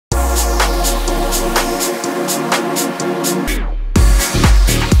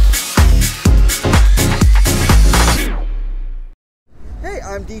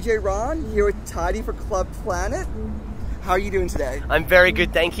DJ Ron here with tyDi for Clubplanet. How are you doing today? I'm very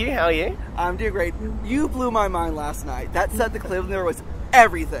good, thank you. How are you? I'm doing great. You blew my mind last night. That set the clip there was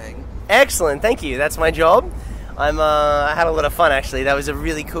everything. Excellent, thank you. That's my job. I had a lot of fun actually. That was a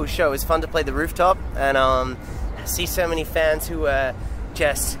really cool show. It was fun to play the rooftop and see so many fans who were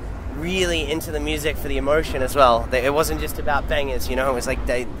just really into the music for the emotion as well. It wasn't just about bangers, you know. It was like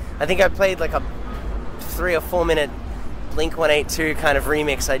I think I played like a 3 or 4 minute Blink 182 kind of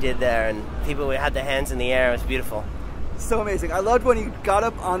remix I did there, and people had their hands in the air. It was beautiful. So amazing. I loved when you got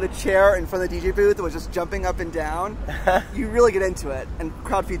up on the chair in front of the DJ booth and was just jumping up and down. You really get into it, and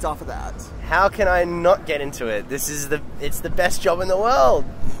crowd feeds off of that. How can I not get into it? It's the best job in the world.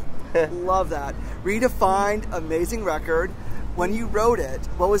 Love that. Redefined, amazing record. When you wrote it,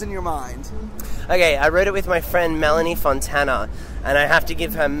 what was in your mind? Okay, I wrote it with my friend Melanie Fontana, and I have to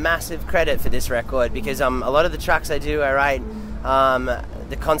give her massive credit for this record because a lot of the tracks I write,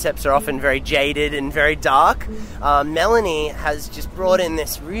 the concepts are often very jaded and very dark. Melanie has just brought in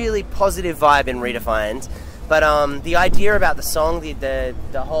this really positive vibe in Redefined, but the idea about the song, the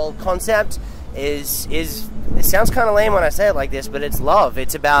whole concept is it sounds kind of lame when I say it like this, but it's love.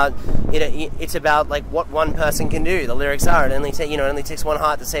 It's about it's about like what one person can do. The lyrics are it only takes one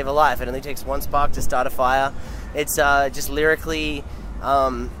heart to save a life. It only takes one spark to start a fire. It's just lyrically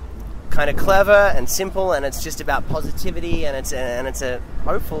kind of clever and simple, and it's just about positivity, and it's a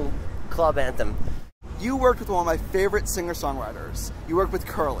hopeful club anthem. You worked with one of my favorite singer-songwriters. You worked with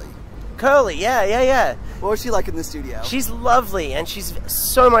Kerli. Kerli, yeah. What was she like in the studio? She's lovely, and she's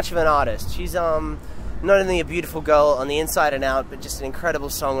so much of an artist. She's not only a beautiful girl on the inside and out, but just an incredible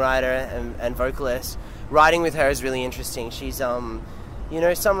songwriter and vocalist. Writing with her is really interesting. She's, you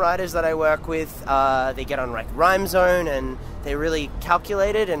know, some writers that I work with, they get on like Rhyme Zone and they're really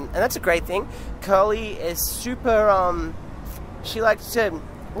calculated, and that's a great thing. Kerli is super, she likes to,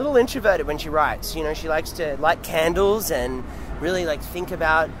 a little introverted when she writes. You know, she likes to light candles and really like think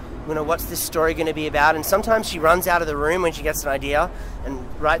about, you know, what's this story going to be about, and sometimes she runs out of the room when she gets an idea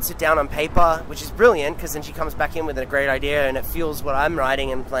and writes it down on paper, which is brilliant because then she comes back in with a great idea and it fuels what I'm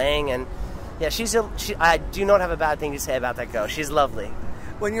writing and playing. And yeah, I do not have a bad thing to say about that girl. She's lovely.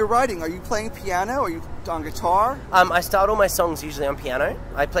 When you're writing, are you playing piano or are you on guitar? I start all my songs usually on piano.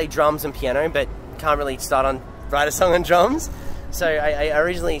 I play drums and piano, but can't really write a song on drums. So I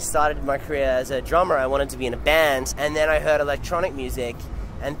originally started my career as a drummer. I wanted to be in a band, and then I heard electronic music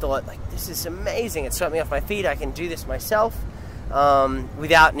and thought, like, this is amazing. It swept me off my feet. I can do this myself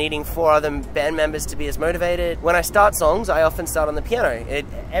without needing 4 other band members to be as motivated. When I start songs, I often start on the piano.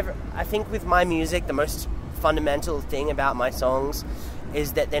 I think with my music, the most fundamental thing about my songs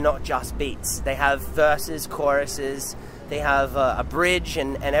is that they're not just beats. They have verses, choruses, they have a bridge,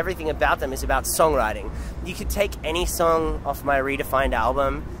 and everything about them is about songwriting. You could take any song off my Redefined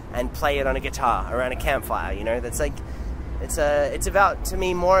album and play it on a guitar around a campfire, you know? That's like, it's about, to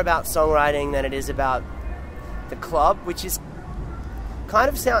me, more about songwriting than it is about the club, which is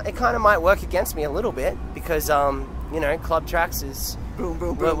it kind of might work against me a little bit because, you know, club tracks is boom,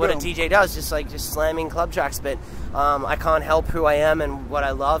 boom, what a DJ does, just slamming club tracks, but I can't help who I am and what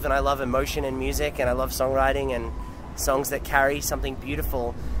I love, and I love emotion in music, and I love songwriting and songs that carry something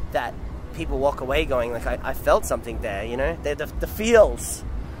beautiful that people walk away going, like, I felt something there, you know? They're the feels.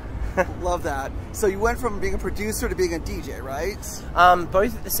 Love that. So you went from being a producer to being a DJ, right?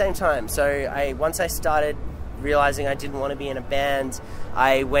 Both at the same time. So once I started realizing I didn't want to be in a band,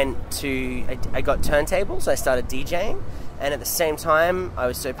 I got turntables, I started DJing, and at the same time I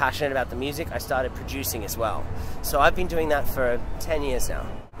was so passionate about the music, I started producing as well. So I've been doing that for 10 years now.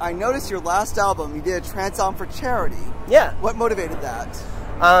 I noticed your last album, you did a Trance album for charity. Yeah. What motivated that?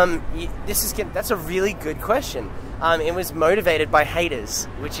 That's a really good question. It was motivated by haters,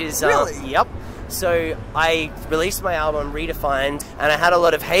 which is... Really? Yep. So I released my album, Redefined, and I had a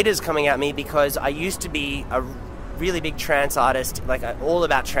lot of haters coming at me because I used to be a really big trance artist, like all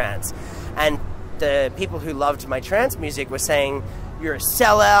about trance. And the people who loved my trance music were saying, you're a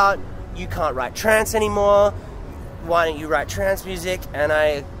sellout, you can't write trance anymore, why don't you write trance music? And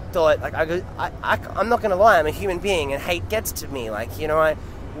I thought, like, I'm not going to lie, I'm a human being, and hate gets to me. Like, you know,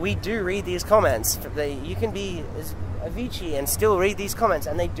 we do read these comments. You can be Avicii and still read these comments,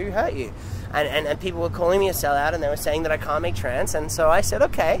 and they do hurt you. And people were calling me a sellout, and they were saying that I can't make trance. And so I said,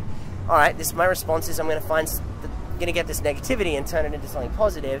 okay, all right. My response is I'm going to get this negativity and turn it into something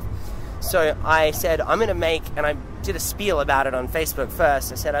positive. So I said I'm going to make, and I did a spiel about it on Facebook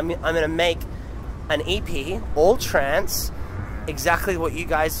first. I said I'm going to make an EP, all trance, exactly what you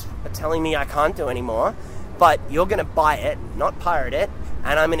guys are telling me I can't do anymore. But you're going to buy it, not pirate it,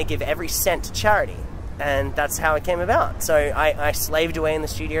 and I'm going to give every cent to charity. and that's how it came about. So I slaved away in the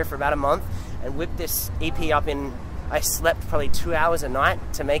studio for about a month and whipped this EP up in, I slept probably 2 hours a night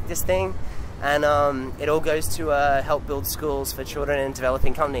to make this thing, and it all goes to help build schools for children in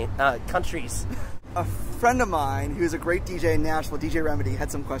developing countries. A friend of mine who's a great DJ in Nashville, DJ Remedy,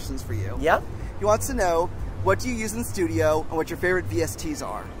 had some questions for you. Yeah? He wants to know, what do you use in the studio and what your favorite VSTs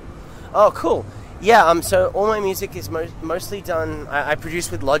are? Oh, cool. Yeah, so all my music is mostly done, I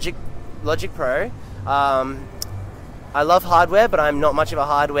produce with Logic Pro. I love hardware, but I'm not much of a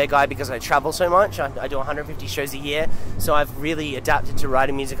hardware guy because I travel so much. I do 150 shows a year, so I've really adapted to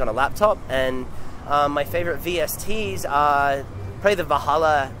writing music on a laptop. And my favorite VSTs are probably the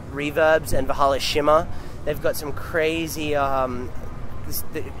Valhalla reverbs and Valhalla shimmer. They've got some crazy,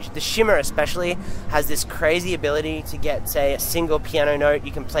 the shimmer especially has this crazy ability to get, say, a single piano note.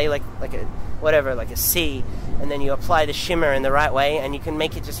 You can play like a C, and then you apply the shimmer in the right way, and you can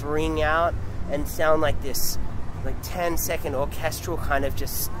make it just ring out and sound like this, like 10-second orchestral kind of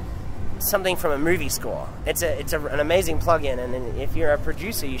just something from a movie score. It's an amazing plugin, and if you're a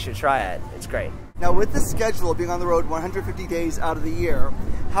producer, you should try it. It's great. Now, with the schedule of being on the road 150 days out of the year,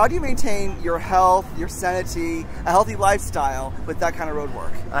 how do you maintain your health, your sanity, a healthy lifestyle with that kind of road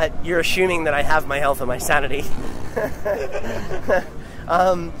work? You're assuming that I have my health and my sanity.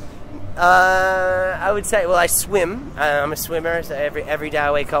 I would say, well, I swim. I'm a swimmer, so every day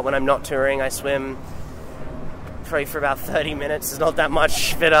I wake up when I'm not touring, I swim probably for about 30 minutes. It's not that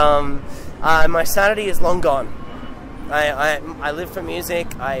much, but my sanity is long gone. I live for music.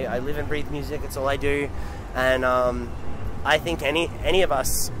 I live and breathe music. It's all I do, and I think any of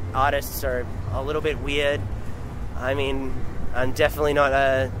us artists are a little bit weird. I mean, I'm definitely not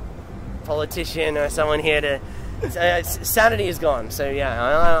a politician or someone here to. Sanity is gone. So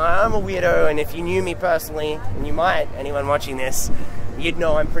yeah, I'm a weirdo, and if you knew me personally, and you might, anyone watching this, you'd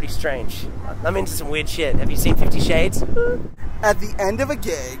know I'm pretty strange. I'm into some weird shit. Have you seen 50 Shades? At the end of a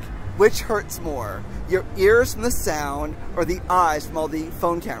gig, which hurts more? Your ears from the sound or the eyes from all the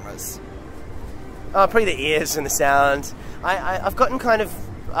phone cameras? Probably the ears and the sound. I've gotten kind of,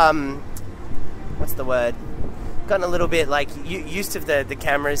 what's the word? Gotten a little bit like used to the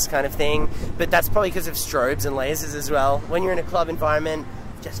cameras kind of thing, but that's probably because of strobes and lasers as well. When you're in a club environment,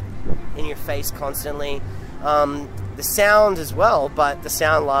 just in your face constantly. The sound as well, but the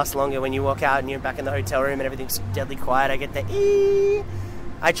sound lasts longer when you walk out and you're back in the hotel room and everything's deadly quiet. I get the ee.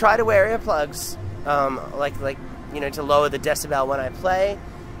 I try to wear earplugs, like you know, to lower the decibel when I play,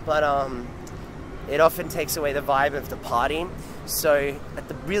 but it often takes away the vibe of the party. So at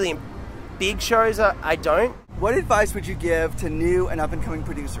the really big shows, I don't. What advice would you give to new and up-and-coming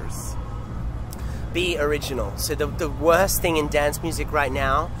producers? Be original. So the worst thing in dance music right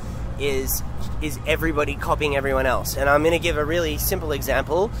now is everybody copying everyone else. And I'm going to give a really simple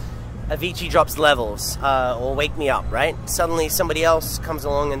example. Avicii drops Levels or Wake Me Up, right? Suddenly somebody else comes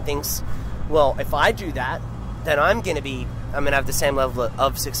along and thinks, well, if I do that, then I'm going to have the same level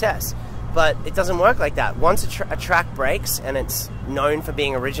of success. But it doesn't work like that. Once a track breaks and it's known for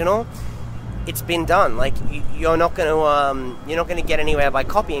being original, it's been done. Like you're not going to get anywhere by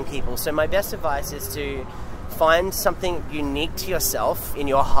copying people. So my best advice is to find something unique to yourself in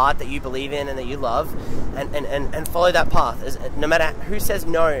your heart that you believe in and that you love, and follow that path. No matter who says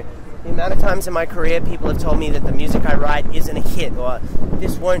no. The amount of times in my career people have told me that the music I write isn't a hit, or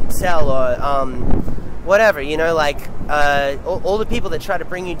this won't sell, or whatever, you know, like all the people that try to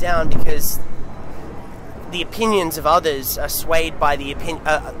bring you down because the opinions of others are swayed by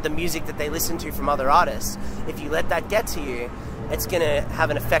the music that they listen to from other artists. If you let that get to you, it's going to have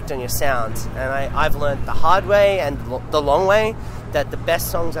an effect on your sound. And I've learned the hard way and the long way that the best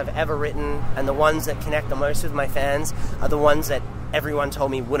songs I've ever written and the ones that connect the most with my fans are the ones that everyone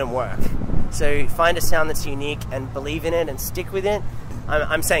told me wouldn't work. So find a sound that's unique and believe in it and stick with it.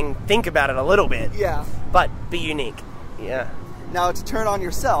 I'm saying think about it a little bit, yeah, but be unique. Yeah. Now, to turn on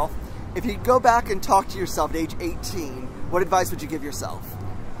yourself, if you go back and talk to yourself at age 18, what advice would you give yourself?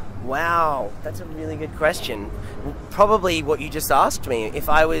 Wow, that's a really good question. Probably what you just asked me. If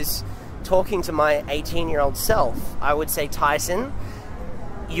I was talking to my 18-year-old self, I would say, Tyson,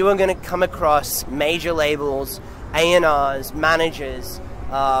 you are going to come across major labels, A&Rs, managers.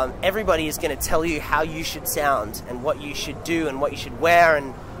 Everybody is going to tell you how you should sound and what you should do and what you should wear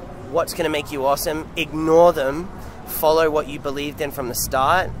and what's going to make you awesome. Ignore them. Follow what you believed in from the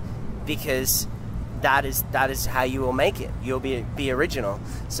start, because that is how you will make it. You'll be original.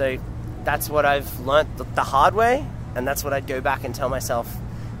 So that's what I've learnt the hard way, and that's what I'd go back and tell myself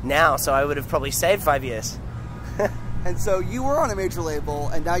now. So I would have probably saved 5 years. And so you were on a major label,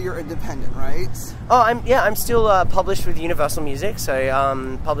 and now you're independent, right? Oh, I'm still published with Universal Music,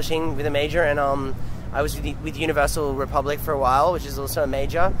 so publishing with a major, and I was with Universal Republic for a while, which is also a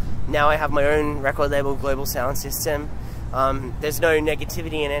major. Now I have my own record label, Global Sound System. There's no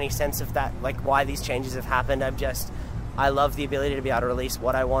negativity in any sense of that, like why these changes have happened. I love the ability to be able to release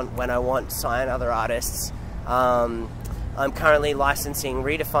what I want, when I want, sign other artists. I'm currently licensing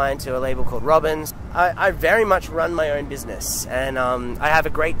Redefined to a label called Robbins. I very much run my own business, and I have a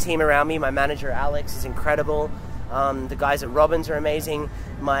great team around me. My manager, Alex, is incredible. The guys at Robbins are amazing.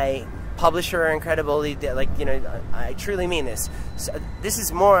 My publisher are incredible. Like, you know, I truly mean this. So this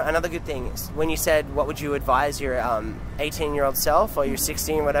is more another good thing. When you said, what would you advise your 18-year-old self or your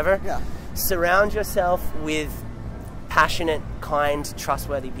 16 or whatever? Yeah. Surround yourself with passionate, kind,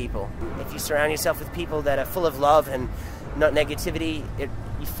 trustworthy people. If you surround yourself with people that are full of love and not negativity,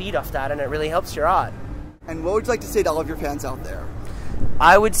 you feed off that, and it really helps your art. And what would you like to say to all of your fans out there?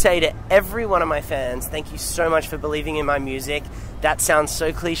 I would say to every one of my fans, thank you so much for believing in my music. That sounds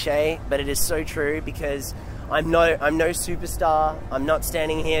so cliche, but it is so true, because I'm no superstar. I'm not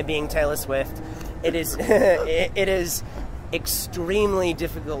standing here being Taylor Swift. It is it is extremely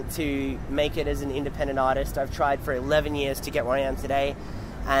difficult to make it as an independent artist. I've tried for 11 years to get where I am today,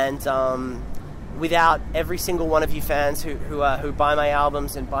 and without every single one of you fans who buy my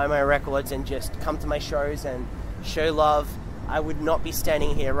albums and buy my records and just come to my shows and show love, I would not be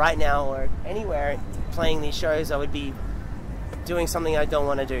standing here right now or anywhere playing these shows. I would be doing something I don't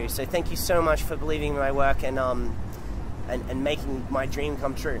want to do. So thank you so much for believing in my work and making my dream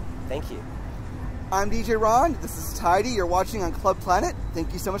come true. Thank you. I'm DJ Ron. This is tyDi. You're watching on Club Planet.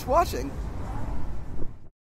 Thank you so much for watching.